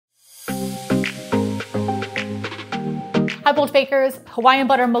Hi Bold Bakers, Hawaiian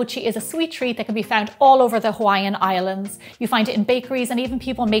butter mochi is a sweet treat that can be found all over the Hawaiian Islands. You find it in bakeries and even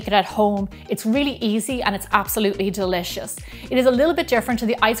people make it at home. It's really easy and it's absolutely delicious. It is a little bit different to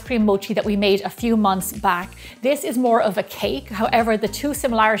the ice cream mochi that we made a few months back. This is more of a cake. However, the two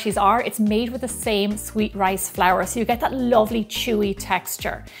similarities are it's made with the same sweet rice flour, so you get that lovely chewy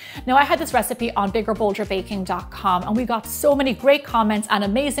texture. Now I had this recipe on biggerbolderbaking.com and we got so many great comments and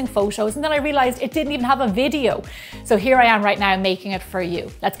amazing photos, and then I realized it didn't even have a video. So here I am right now making it for you.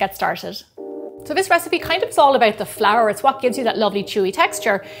 Let's get started. So this recipe kind of is all about the flour. It's what gives you that lovely chewy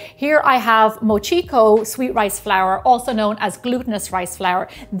texture. Here I have Mochiko sweet rice flour, also known as glutinous rice flour.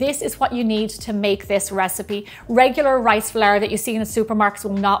 This is what you need to make this recipe. Regular rice flour that you see in the supermarkets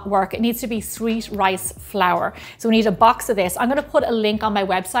will not work. It needs to be sweet rice flour. So we need a box of this. I'm going to put a link on my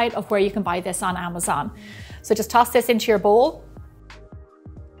website of where you can buy this on Amazon. So just toss this into your bowl,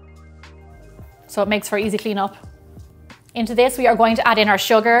 so it makes for easy cleanup. Into this, we are going to add in our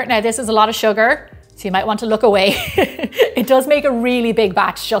sugar. Now this is a lot of sugar, so you might want to look away. It does make a really big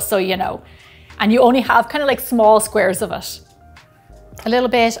batch, just so you know. And you only have kind of like small squares of it. A little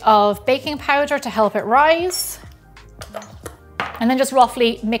bit of baking powder to help it rise. And then just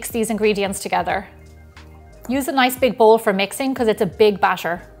roughly mix these ingredients together. Use a nice big bowl for mixing because it's a big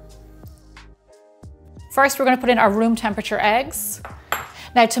batter. First, we're going to put in our room temperature eggs.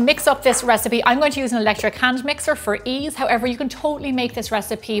 Now to mix up this recipe, I'm going to use an electric hand mixer for ease. However, you can totally make this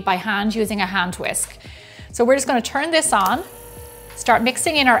recipe by hand using a hand whisk. So we're just going to turn this on, start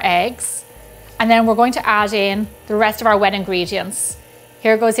mixing in our eggs, and then we're going to add in the rest of our wet ingredients.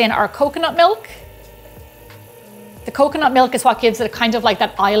 Here goes in our coconut milk. The coconut milk is what gives it kind of like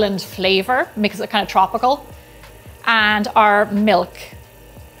that island flavor, makes it kind of tropical. And our milk,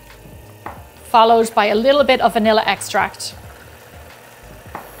 followed by a little bit of vanilla extract.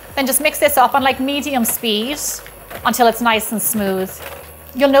 Then just mix this up on like medium speed until it's nice and smooth.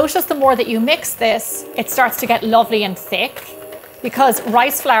 You'll notice the more that you mix this, it starts to get lovely and thick because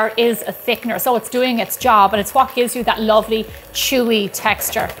rice flour is a thickener, so it's doing its job and it's what gives you that lovely chewy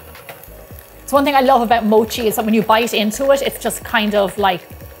texture. So one thing I love about mochi is that when you bite into it, it's just kind of like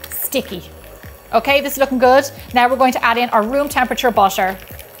sticky. Okay, this is looking good. Now we're going to add in our room temperature butter.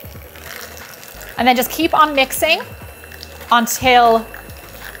 And then just keep on mixing until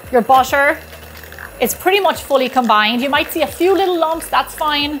your butter is pretty much fully combined. You might see a few little lumps, that's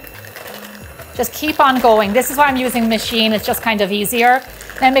fine. Just keep on going. This is why I'm using a machine, it's just kind of easier.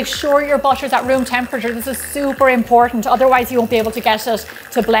 Then make sure your butter's at room temperature. This is super important, otherwise you won't be able to get it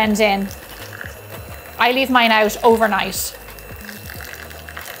to blend in. I leave mine out overnight.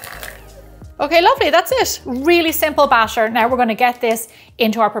 Okay, lovely, that's it. Really simple batter. Now we're gonna get this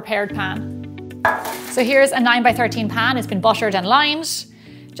into our prepared pan. So here's a 9x13 pan, it's been buttered and lined.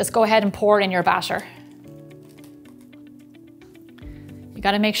 Just go ahead and pour in your batter. You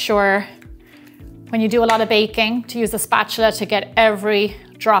gotta make sure when you do a lot of baking to use a spatula to get every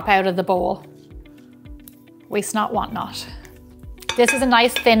drop out of the bowl. Waste not, want not. This is a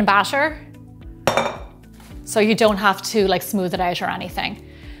nice thin batter, so you don't have to like smooth it out or anything.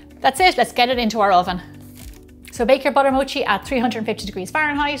 That's it, let's get it into our oven. So bake your butter mochi at 350 degrees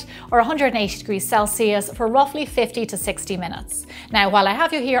Fahrenheit or 180 degrees Celsius for roughly 50 to 60 minutes. Now, while I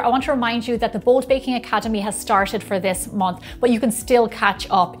have you here, I want to remind you that the Bold Baking Academy has started for this month, but you can still catch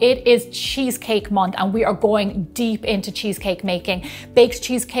up. It is cheesecake month and we are going deep into cheesecake making. Baked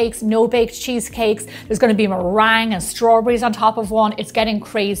cheesecakes, no baked cheesecakes. There's going to be meringue and strawberries on top of one. It's getting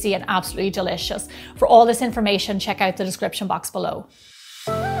crazy and absolutely delicious. For all this information, check out the description box below.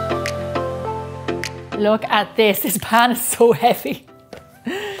 Look at this, this pan is so heavy.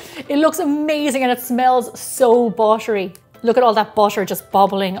 It looks amazing and it smells so buttery. Look at all that butter just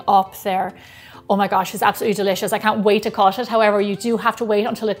bubbling up there. Oh my gosh, it's absolutely delicious. I can't wait to cut it. However, you do have to wait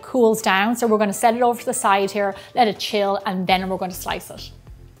until it cools down. So we're going to set it over to the side here, let it chill, and then we're going to slice it.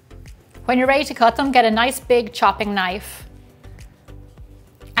 When you're ready to cut them, get a nice big chopping knife.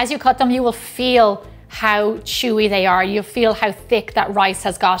 As you cut them, you will feel how chewy they are. You'll feel how thick that rice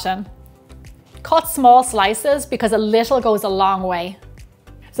has gotten. Cut small slices because a little goes a long way.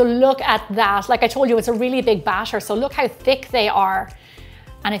 So look at that. Like I told you, it's a really big batter. So look how thick they are.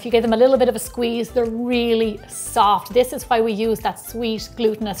 And if you give them a little bit of a squeeze, they're really soft. This is why we use that sweet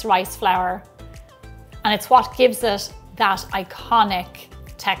glutinous rice flour. And it's what gives it that iconic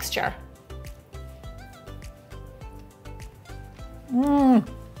texture.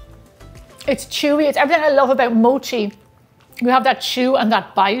 It's chewy. It's everything I love about mochi. You have that chew and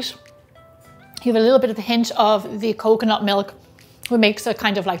that bite. You have a little bit of the hint of the coconut milk, which makes it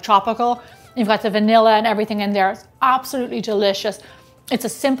kind of like tropical. You've got the vanilla and everything in there. It's absolutely delicious. It's a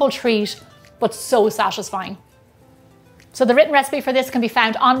simple treat, but so satisfying. So So the written recipe for this can be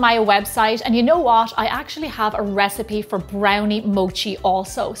found on my website. And you know what? I actually have a recipe for brownie mochi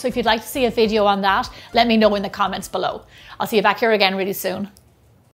also. So if you'd like to see a video on that, let me know in the comments below. I'll see you back here again really soon.